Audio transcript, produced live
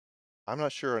I'm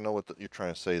not sure I know what you're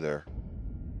trying to say there.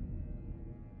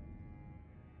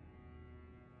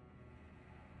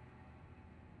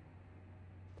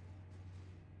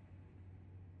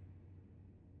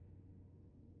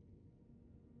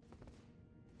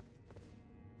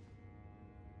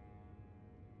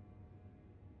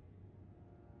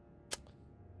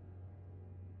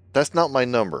 That's not my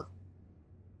number.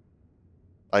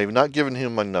 I have not given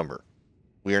him my number.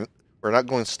 We're not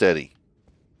going steady.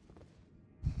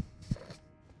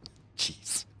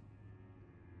 Jeez.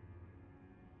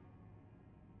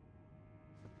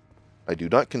 I do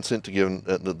not consent to give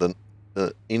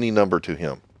any number to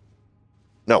him.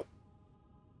 No.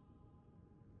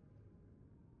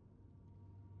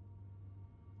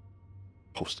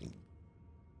 Posting.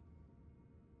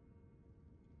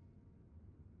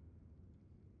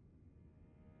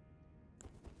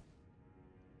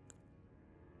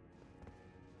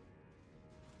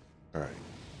 All right.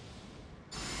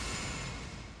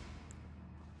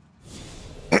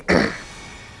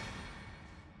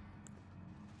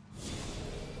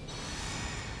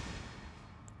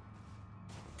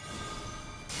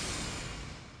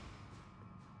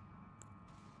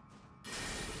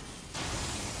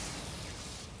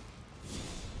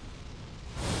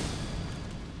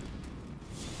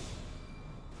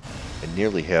 I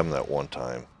nearly had him that one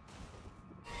time.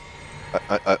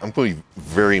 I'm going to be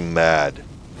very mad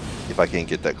if I can't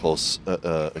get that close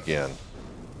again.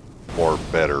 Or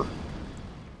better.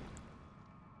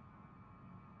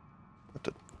 What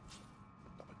the...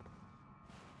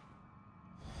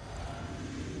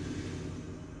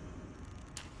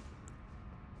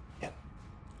 Yeah.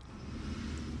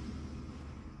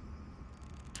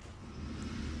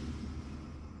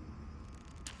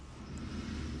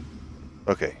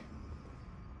 Okay.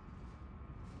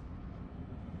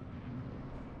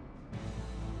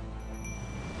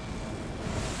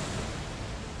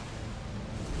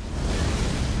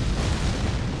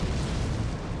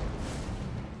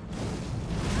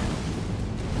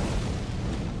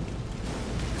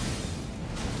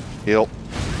 Heal.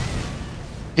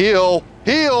 Heal!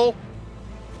 Heal!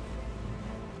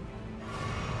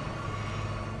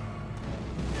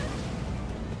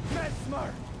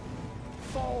 Messmer!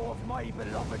 Foe of my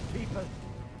beloved people!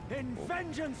 In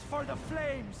vengeance for the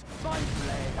flames, my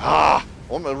blade! Ah!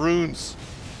 I want my runes.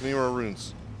 Give me more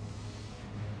runes.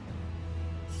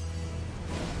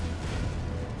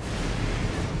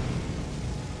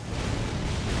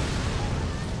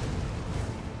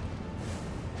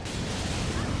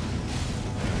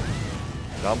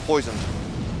 Now I'm poisoned.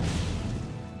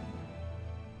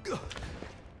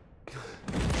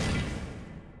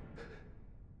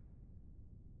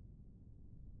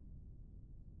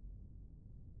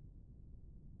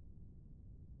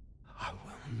 I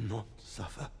will not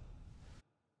suffer.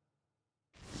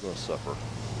 You're gonna suffer.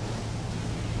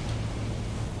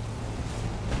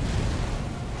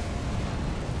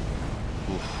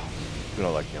 Oof. We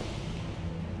don't like him.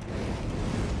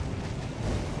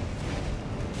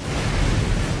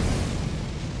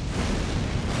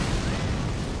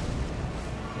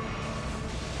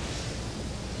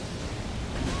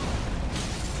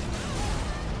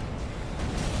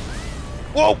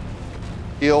 Whoa!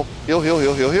 Heal, heal, heal,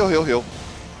 heal, heal, heal, heal, heal.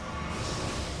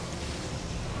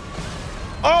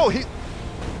 Oh, he...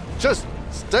 Just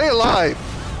stay alive!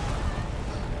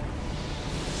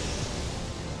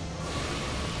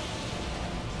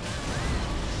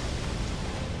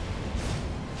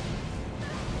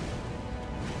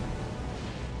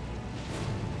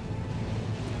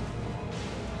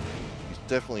 He's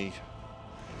definitely...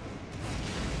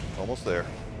 almost there.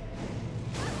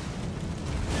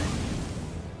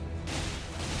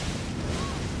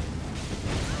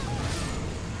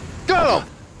 Got him!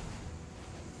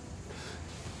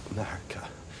 Narca,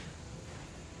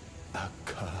 a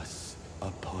curse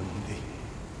upon thee.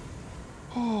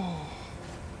 Oh.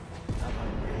 Have I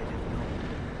made it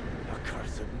known?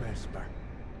 Accursed Messmer,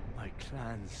 my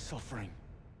clan's suffering,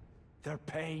 their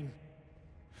pain,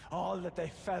 all that they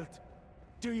felt.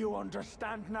 Do you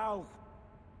understand now?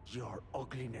 Your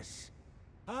ugliness.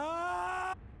 Ah!